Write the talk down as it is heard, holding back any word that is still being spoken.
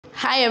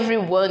Hi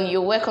everyone, you're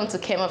welcome to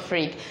Kema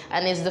Freak,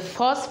 and it's the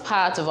first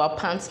part of our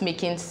pants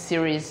making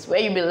series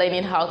where you'll be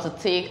learning how to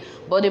take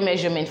body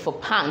measurement for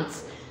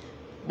pants.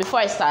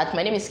 Before I start,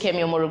 my name is Kemi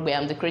Omorugbe.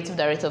 I'm the creative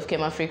director of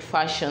Kema Freak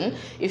Fashion.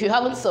 If you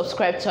haven't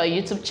subscribed to our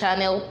YouTube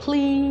channel,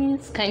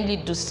 please kindly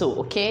do so,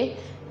 okay?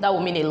 That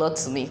will mean a lot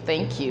to me.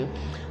 Thank you.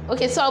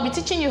 Okay, so I'll be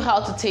teaching you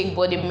how to take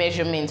body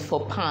measurement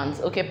for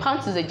pants. Okay,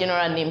 pants is a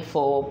general name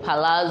for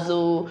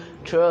palazzo,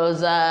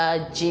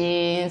 trouser,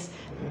 jeans,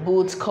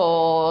 boot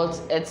cut,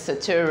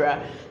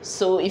 etc.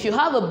 So if you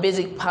have a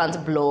basic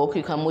pant block,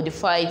 you can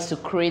modify it to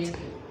create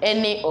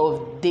any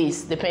of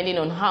this depending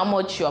on how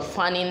much you are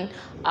fanning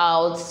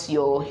out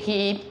your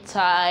hip,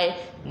 thigh,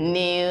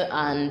 knee,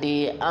 and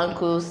the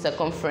ankle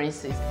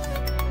circumferences.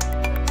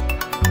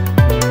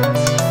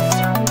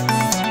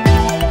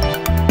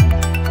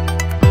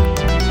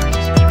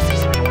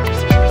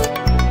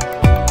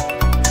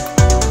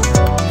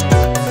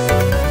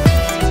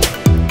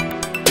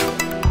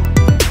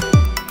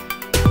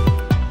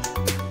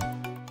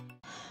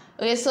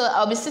 Okay, so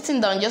I'll be sitting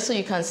down just so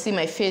you can see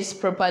my face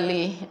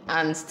properly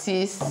and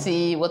still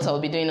see what I'll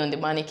be doing on the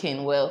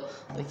mannequin well.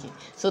 Okay,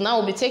 so now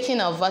we'll be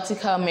taking our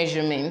vertical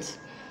measurement.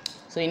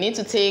 So you need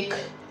to take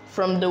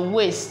from the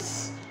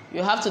waist.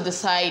 You have to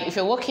decide if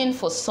you're working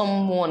for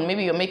someone,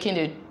 maybe you're making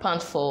a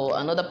pant for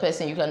another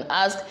person, you can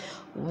ask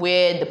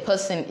where the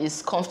person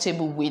is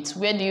comfortable with.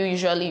 Where do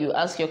you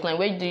ask your client,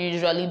 where do you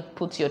usually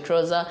put your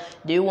trouser?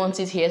 Do you want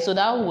it here? So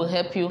that will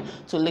help you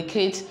to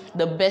locate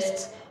the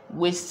best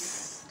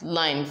waist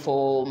line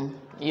for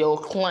your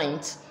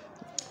client.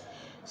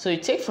 So you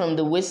take from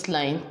the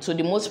waistline to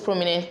the most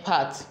prominent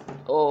part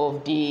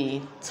of the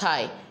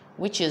thigh,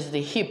 which is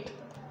the hip.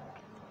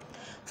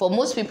 For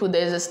most people,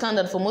 there is a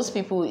standard. For most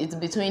people, it's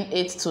between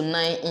 8 to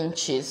 9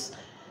 inches.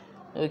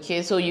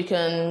 Okay, so you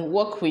can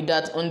work with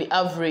that on the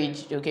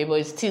average. Okay, but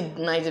it's still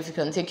nice if you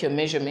can take your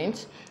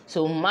measurement.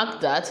 So mark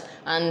that.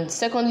 And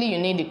secondly, you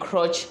need the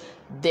crotch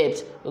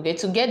depth. Okay,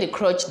 to get the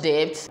crotch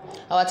depth,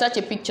 I'll attach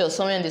a picture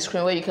somewhere on the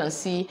screen where you can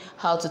see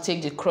how to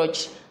take the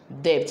crotch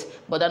depth.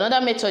 But another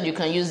method you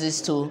can use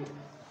is to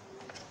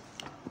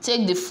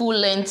take the full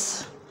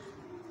length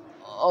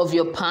of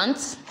your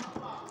pants.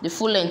 The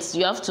full length,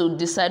 you have to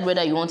decide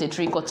whether you want a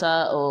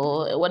 3/4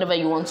 or whatever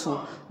you want to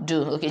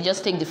do. Okay,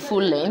 just take the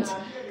full length.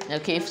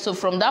 Okay, so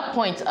from that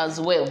point as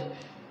well,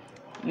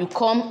 you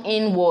come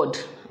inward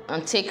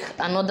and take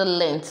another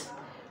length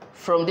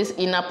from this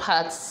inner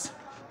parts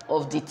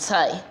of the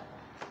thigh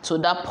to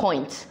that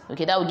point.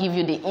 Okay, that will give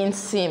you the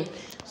inseam.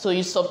 So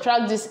you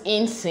subtract this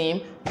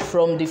inseam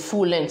from the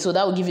full length, so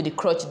that will give you the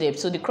crotch depth.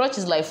 So the crotch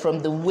is like from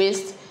the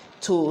waist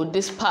to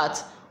this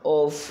part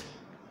of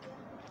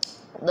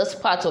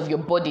your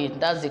body.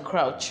 That's the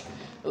crotch.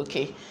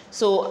 Okay,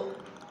 so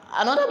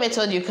another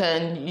method you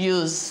can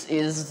use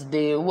is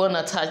the one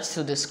attached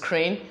to the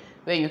screen,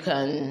 where you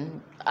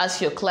can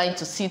ask your client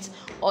to sit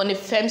on a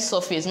firm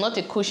surface, not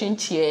a cushion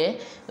chair.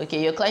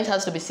 Okay, your client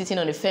has to be sitting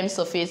on a firm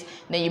surface.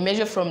 Then you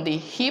measure from the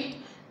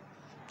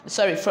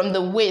from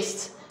the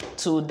waist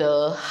to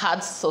the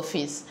hard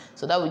surface.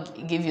 So that will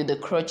give you the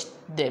crotch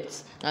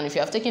depth. And if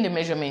you have taken the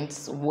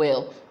measurements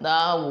well,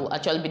 that will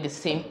actually be the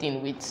same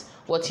thing with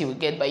what you will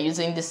get by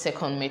using the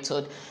second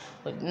method.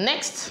 But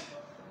next,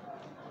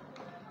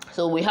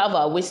 so we have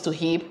our waist to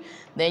hip.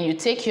 Then you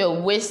take your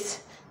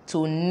waist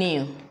to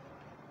knee.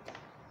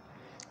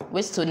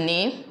 Waist to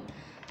knee,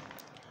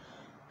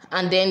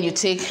 and then you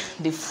take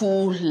the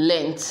full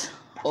length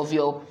of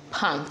your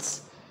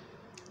pants,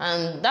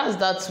 and that's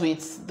that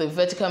with the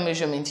vertical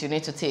measurement you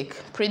need to take.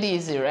 Pretty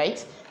easy,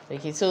 right?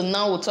 Okay, so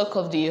now we'll talk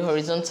of the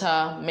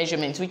horizontal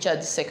measurements, which are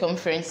the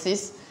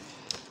circumferences.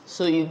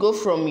 So you go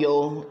from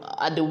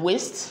at the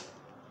waist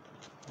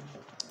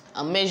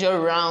and measure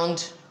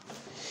around.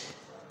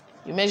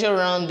 You measure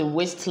around the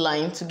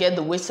waistline to get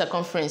the waist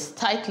circumference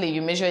tightly.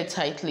 You measure it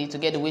tightly to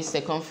get the waist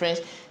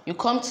circumference. You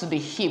come to the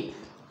hip.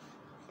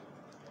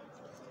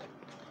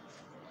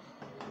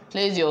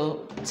 Place your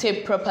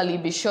tape properly.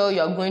 Be sure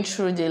you are going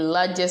through the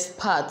largest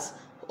part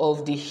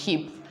of the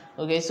hip.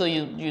 Okay, so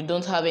you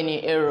don't have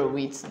any error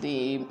with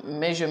the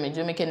measurement.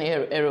 You don't make any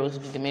errors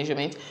with the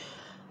measurement.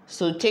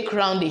 So take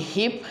around the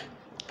hip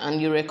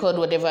and you record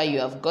whatever you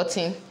have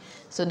gotten.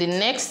 So the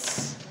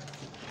next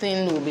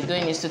thing we'll be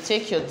doing is to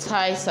take your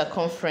thigh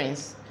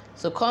circumference.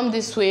 So come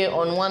this way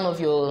on one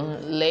of your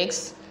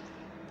legs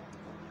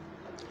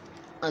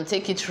and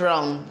take it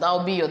round. That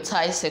will be your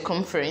thigh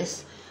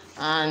circumference.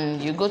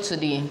 And you go to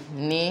the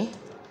knee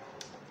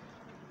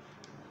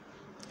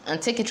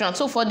and take it round.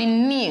 So for the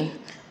knee,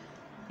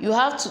 you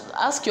have to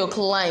ask your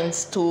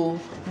clients to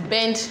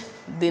bend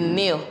the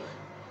nail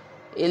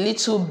a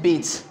little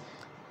bit.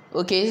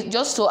 Okay,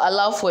 just to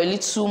allow for a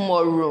little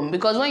more room,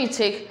 because when you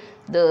take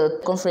the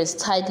circumference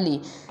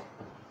tightly,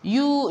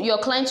 your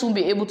client won't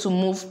be able to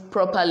move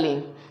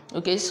properly.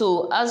 Okay,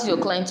 so ask your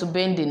client to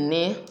bend the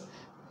knee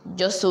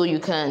just so you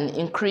can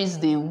increase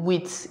the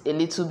width a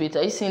little bit.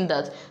 Are you seeing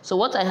that? So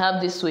what I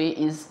have this way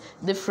is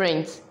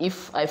different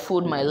if I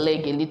fold my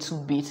leg a little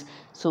bit.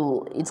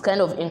 So it kind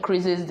of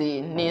increases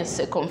the nail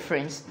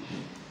circumference.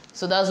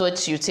 So that's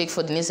what you take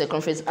for the knee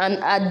circumference. And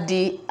at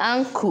the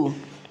ankle,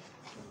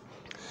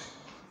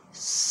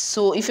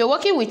 so if you're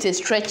working with a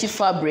stretchy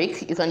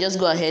fabric, you can just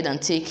go ahead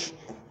and take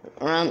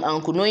around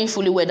ankle, knowing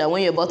fully well that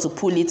when you're about to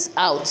pull it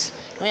out,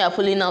 when you're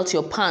pulling out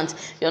your pant,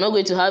 you're not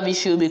going to have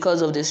issue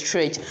because of the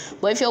stretch.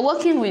 But if you're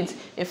working with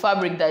a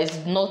fabric that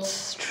is not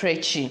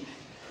stretchy,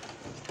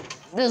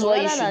 this is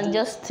what you should do. Rather than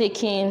just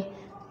taking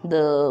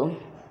the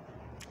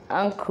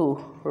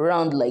ankle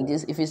round like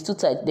this, if it's too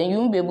tight, then you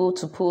won't be able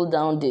to pull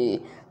down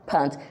the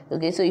pant.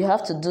 Okay, so you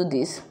have to do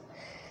this.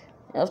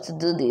 You have to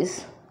do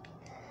this.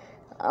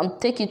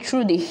 Take it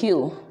through the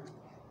heel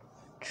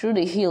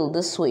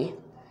this way.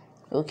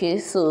 Okay,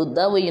 so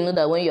that way you know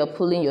that when you're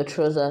pulling your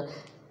trouser,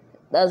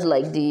 that's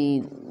like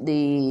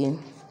the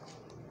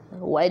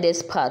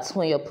widest part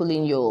when you're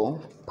pulling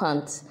your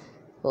pants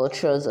or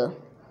trouser.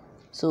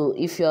 So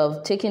if you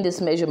have taken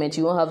this measurement,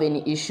 you won't have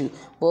any issue.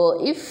 But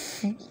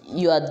if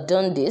you had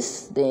done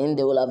this, then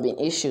there will have been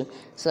issue.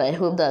 So I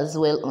hope that's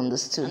well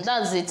understood. And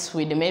that's it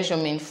with the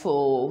measurement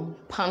for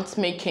pant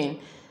making.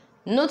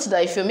 Note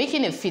that if you're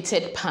making a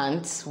fitted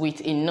pant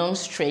with a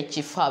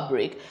non-stretchy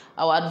fabric,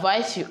 I would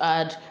advise you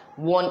add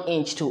 1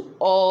 inch to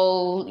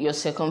all your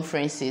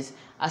circumferences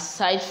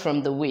aside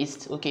from the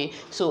waist. Okay,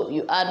 so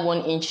you add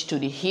 1 inch to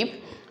the hip,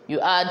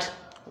 you add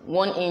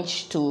 1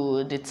 inch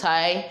to the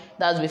thigh.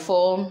 That's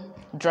before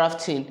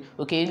drafting.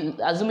 Okay,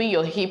 assuming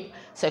your hip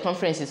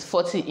circumference is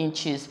 40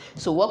 inches,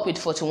 so work with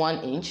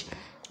 41 inch.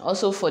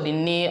 Also for the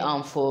knee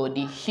and for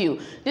the heel.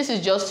 This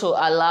is just to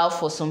allow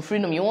for some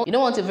freedom. You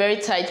don't want a very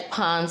tight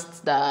pant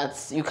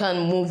that you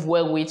can't move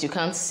well with, you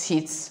can't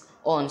sit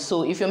on.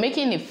 So if you're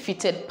making a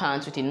fitted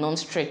pant with a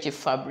non-stretchy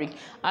fabric,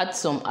 add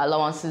some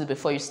allowances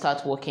before you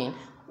start working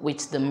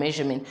with the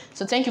measurement.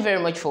 So thank you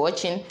very much for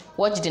watching.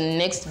 Watch the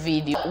next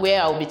video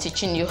where I'll be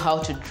teaching you how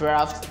to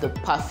draft the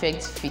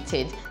perfect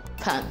fitted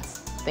pants.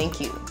 Thank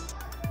you.